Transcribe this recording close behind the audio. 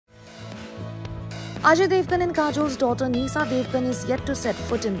Ajay Devgn and Kajol's daughter Nysa Devgn is yet to set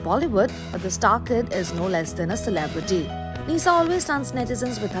foot in Bollywood, but the star kid is no less than a celebrity. Nysa always stuns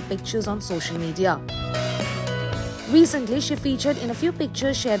netizens with her pictures on social media. Recently, she featured in a few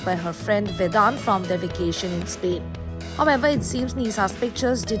pictures shared by her friend Vedant from their vacation in Spain. However, it seems Nysa's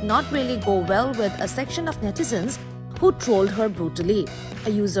pictures did not really go well with a section of netizens who trolled her brutally.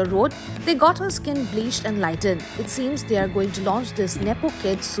 A user wrote, "They got her skin bleached and lightened. It seems they are going to launch this Nepo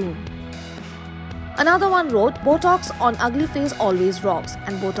kid soon." Another one wrote, "Botox on ugly face always rocks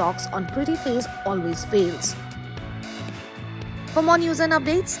and Botox on pretty face always fails." For more news and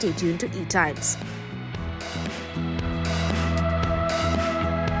updates, stay tuned to ETimes.